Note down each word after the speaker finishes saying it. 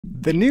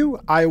The new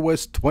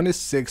iOS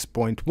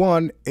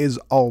 26.1 is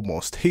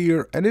almost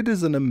here, and it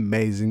is an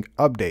amazing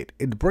update.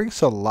 It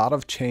brings a lot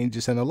of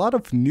changes and a lot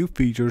of new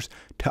features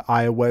to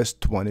iOS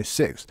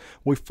 26.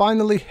 We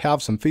finally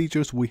have some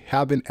features we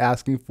have been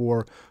asking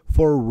for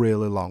a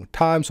really long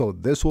time, so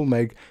this will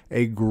make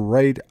a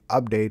great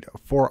update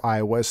for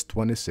iOS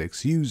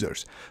 26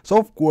 users. So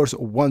of course,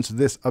 once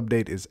this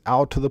update is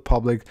out to the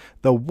public,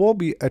 there will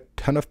be a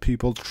ton of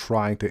people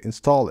trying to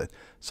install it.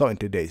 So in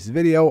today's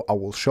video, I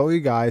will show you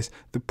guys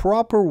the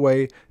proper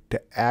way to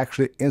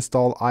actually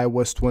install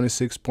iOS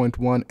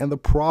 26.1 and the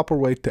proper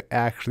way to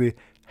actually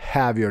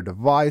have your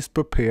device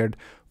prepared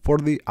for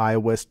the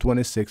iOS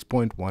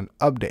 26.1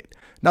 update.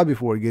 Now,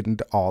 before we get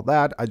into all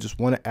that, I just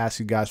want to ask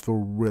you guys for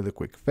a really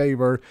quick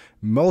favor.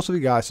 Most of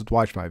you guys that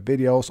watch my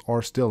videos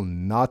are still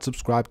not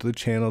subscribed to the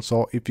channel,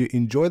 so if you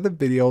enjoy the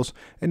videos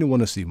and you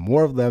want to see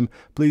more of them,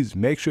 please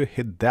make sure to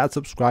hit that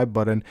subscribe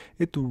button.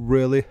 It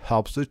really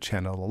helps the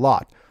channel a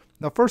lot.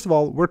 Now, first of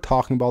all, we're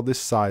talking about the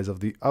size of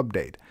the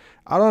update.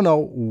 I don't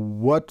know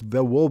what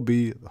there will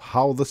be,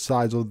 how the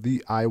size of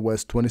the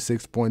iOS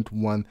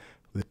 26.1,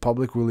 the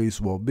public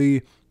release will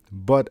be,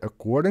 but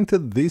according to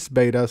these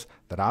betas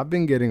that I've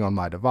been getting on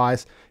my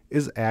device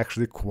is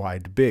actually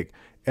quite big.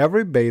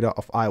 Every beta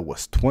of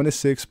iOS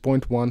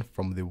 26.1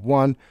 from the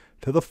 1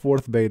 to the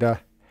 4th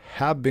beta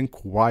have been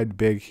quite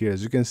big here.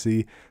 As you can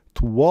see,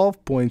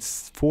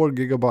 12.4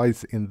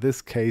 gigabytes in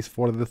this case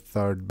for the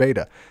 3rd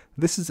beta.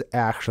 This is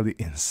actually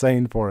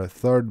insane for a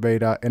 3rd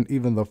beta, and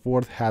even the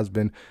 4th has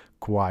been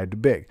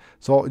quite big.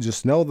 So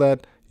just know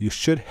that you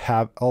should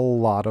have a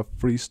lot of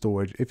free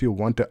storage if you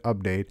want to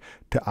update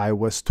to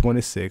iOS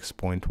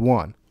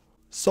 26.1.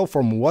 So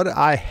from what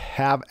I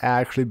have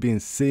actually been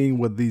seeing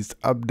with these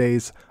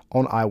updates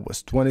on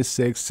iOS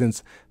 26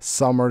 since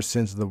summer,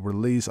 since the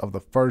release of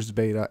the first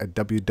beta at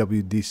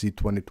WWDC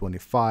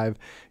 2025,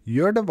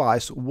 your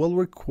device will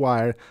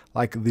require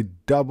like the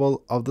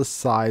double of the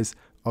size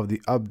of the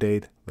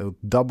update,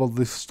 double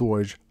the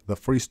storage, the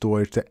free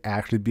storage to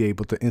actually be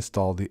able to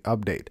install the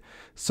update.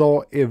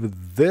 So if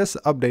this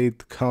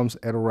update comes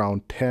at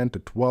around 10 to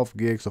 12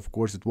 gigs, of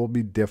course it will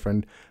be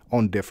different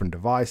on different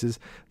devices,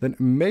 then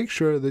make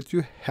sure that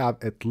you have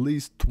at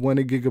least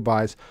 20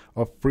 gigabytes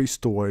of free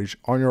storage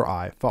on your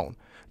iPhone.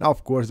 Now,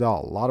 of course, there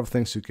are a lot of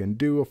things you can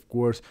do. Of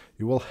course,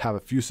 you will have a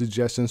few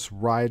suggestions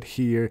right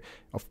here.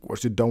 Of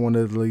course, you don't want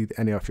to delete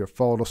any of your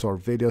photos or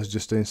videos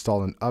just to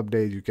install an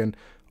update. You can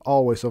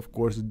always, of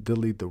course,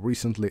 delete the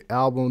recently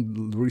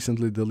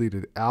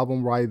deleted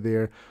album right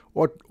there,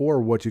 or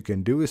what you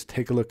can do is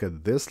take a look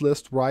at this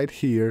list right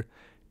here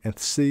and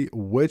see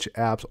which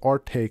apps are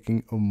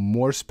taking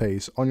more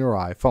space on your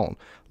iPhone,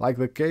 like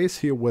the case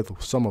here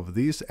with some of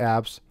these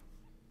apps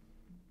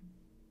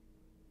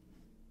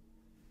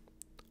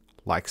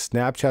like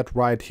Snapchat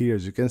right here.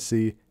 As you can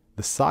see,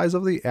 the size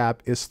of the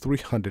app is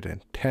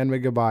 310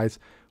 megabytes,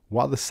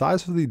 while the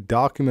size of the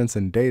documents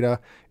and data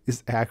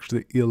is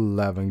actually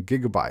 11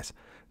 gigabytes.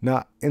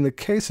 Now, in the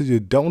case that you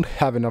don't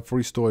have enough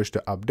free storage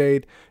to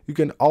update, you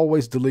can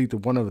always delete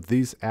one of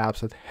these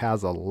apps that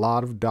has a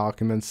lot of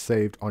documents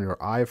saved on your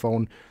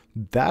iPhone.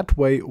 That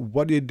way,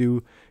 what you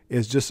do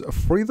is just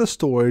free the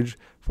storage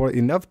for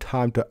enough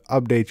time to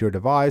update your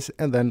device,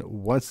 and then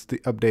once the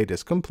update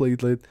is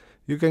completed,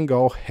 you can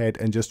go ahead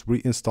and just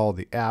reinstall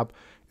the app.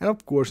 And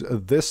of course,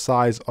 this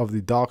size of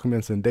the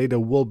documents and data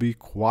will be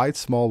quite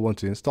small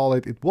once you install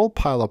it. It will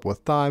pile up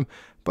with time,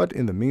 but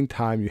in the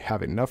meantime, you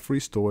have enough free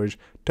storage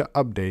to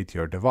update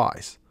your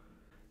device.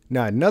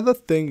 Now, another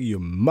thing you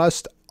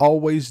must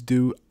always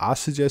do, I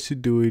suggest you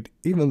do it,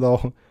 even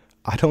though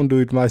I don't do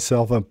it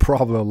myself and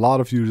probably a lot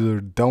of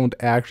users don't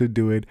actually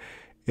do it,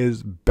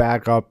 is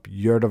back up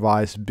your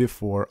device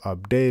before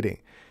updating.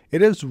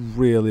 It is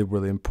really,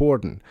 really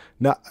important.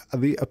 Now,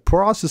 the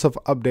process of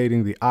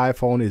updating the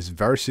iPhone is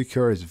very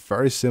secure, it's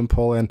very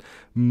simple, and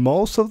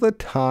most of the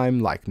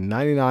time, like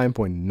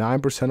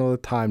 99.9% of the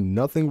time,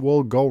 nothing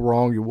will go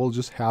wrong. You will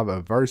just have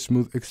a very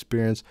smooth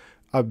experience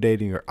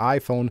updating your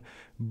iPhone.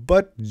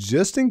 But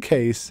just in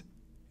case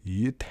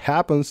it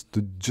happens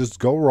to just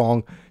go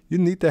wrong, you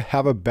need to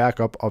have a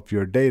backup of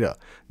your data.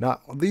 Now,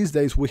 these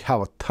days we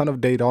have a ton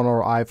of data on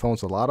our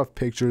iPhones, a lot of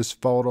pictures,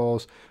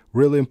 photos,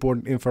 really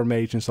important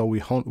information, so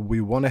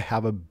we want to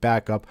have a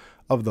backup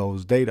of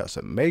those data.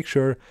 So make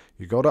sure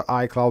you go to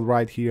iCloud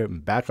right here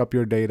and back up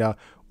your data,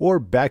 or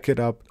back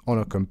it up on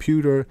a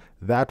computer.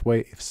 That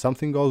way, if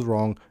something goes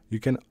wrong, you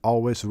can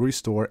always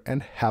restore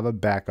and have a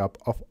backup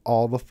of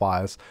all the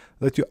files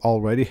that you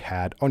already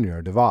had on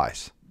your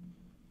device.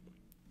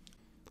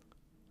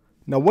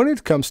 Now, when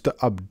it comes to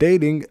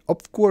updating,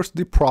 of course,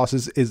 the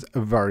process is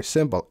very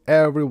simple.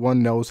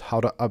 Everyone knows how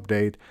to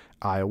update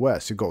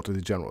iOS. You go to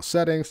the general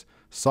settings,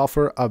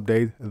 software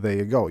update, there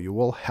you go. You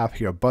will have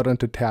here a button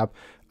to tap,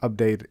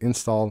 update,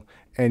 install,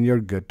 and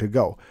you're good to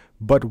go.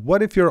 But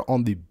what if you're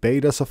on the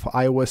betas of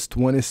iOS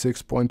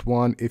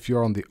 26.1, if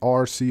you're on the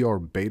RC or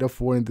beta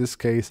 4 in this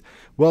case?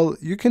 Well,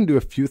 you can do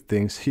a few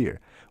things here.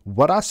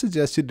 What I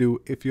suggest you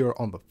do, if you're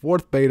on the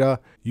 4th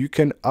beta, you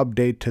can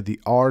update to the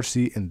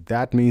RC, and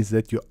that means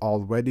that you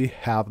already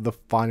have the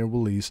final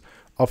release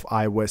of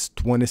iOS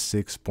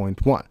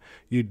 26.1.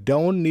 You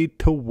don't need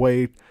to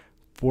wait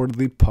for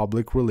the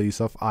public release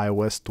of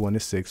iOS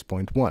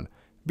 26.1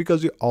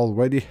 because you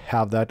already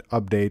have that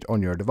update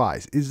on your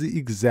device. It's the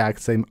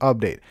exact same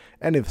update,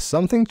 and if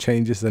something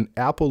changes, then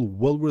Apple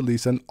will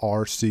release an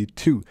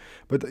RC2,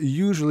 but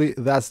usually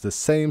that's the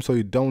same, so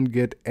you don't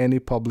get any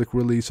public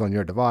release on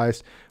your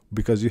device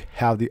because you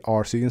have the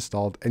RC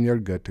installed and you're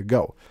good to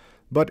go.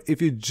 But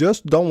if you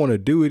just don't want to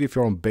do it, if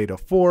you're on beta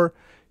 4,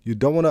 you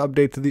don't want to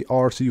update to the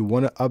RC, you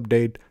want to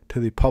update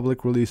to the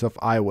public release of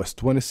iOS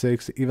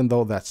 26, even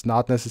though that's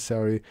not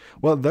necessary,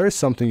 well, there is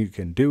something you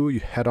can do. You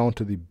head on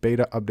to the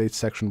beta update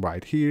section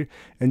right here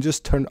and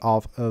just turn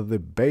off the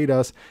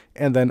betas,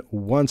 and then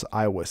once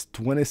iOS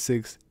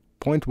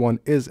 26.1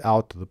 is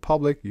out to the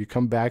public, you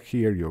come back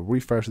here, you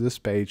refresh this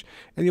page,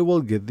 and you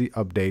will get the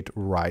update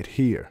right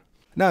here.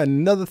 Now,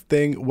 another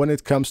thing when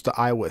it comes to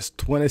iOS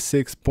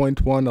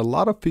 26.1, a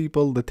lot of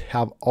people that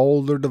have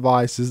older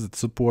devices that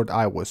support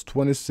iOS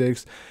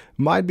 26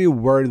 might be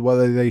worried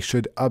whether they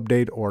should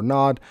update or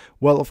not.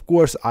 Well, of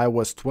course,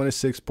 iOS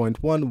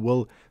 26.1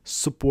 will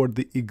support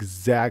the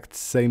exact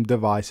same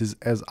devices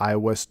as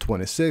iOS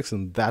 26,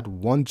 and that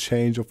won't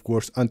change, of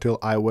course, until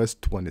iOS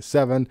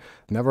 27. It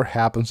never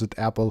happens that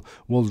Apple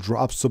will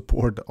drop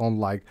support on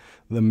like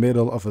the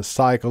middle of a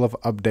cycle of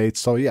updates.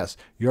 So yes,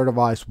 your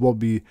device will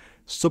be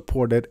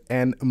supported,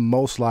 and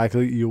most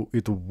likely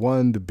it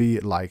won't be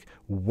like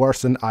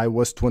worse than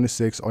iOS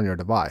 26 on your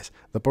device.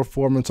 The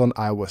performance on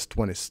iOS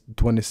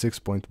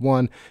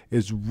 26.1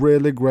 is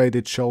really great.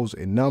 It shows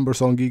in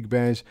numbers on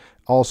Geekbench,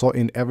 also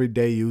in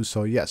everyday use.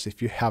 So yes,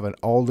 if you have an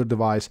older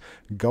device,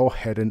 go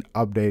ahead and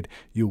update.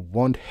 You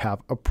won't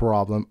have a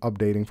problem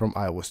updating from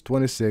iOS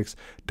 26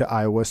 to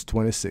iOS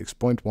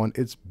 26.1.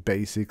 It's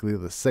basically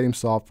the same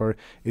software.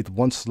 It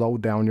won't slow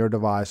down your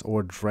device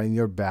or drain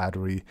your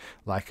battery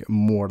like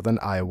more than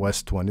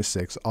iOS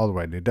 26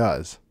 already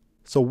does.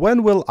 So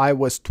when will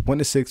iOS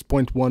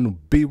 26.1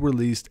 be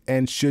released,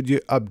 and should you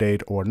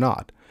update or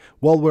not?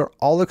 Well, we're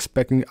all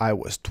expecting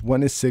iOS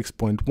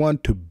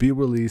 26.1 to be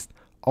released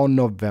on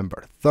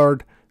November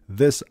 3rd,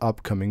 this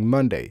upcoming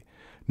Monday.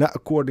 Now,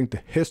 according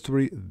to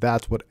history,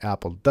 that's what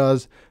Apple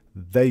does.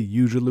 They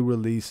usually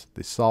release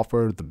the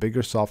software, the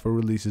bigger software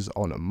releases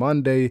on a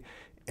Monday.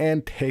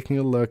 And taking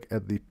a look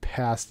at the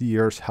past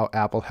years, how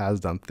Apple has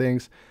done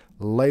things,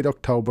 late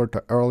October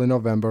to early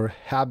November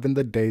have been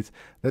the dates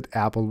that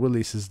Apple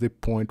releases the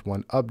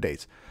 0.1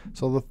 updates.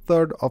 So the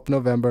 3rd of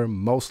November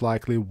most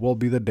likely will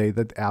be the day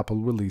that Apple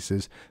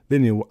releases the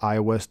new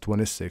iOS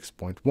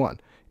 26.1.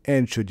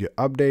 And should you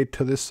update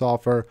to this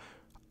software?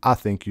 I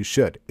think you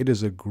should. It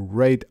is a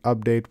great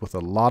update with a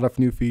lot of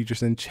new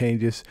features and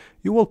changes.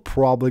 You will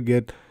probably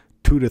get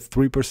 2 to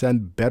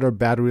 3% better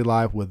battery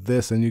life with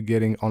this than you're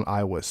getting on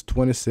iOS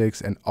 26,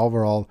 and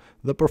overall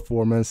the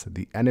performance,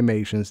 the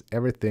animations,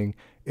 everything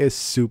is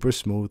super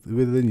smooth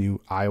with the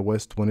new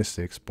iOS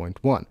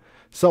 26.1.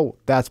 So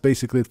that's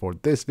basically it for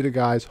this video,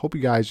 guys. Hope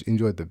you guys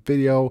enjoyed the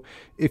video.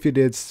 If you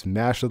did,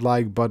 smash the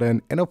like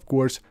button, and of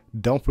course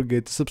don't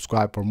forget to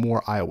subscribe for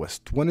more iOS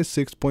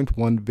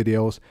 26.1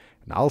 videos,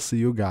 and I'll see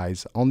you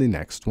guys on the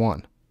next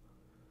one.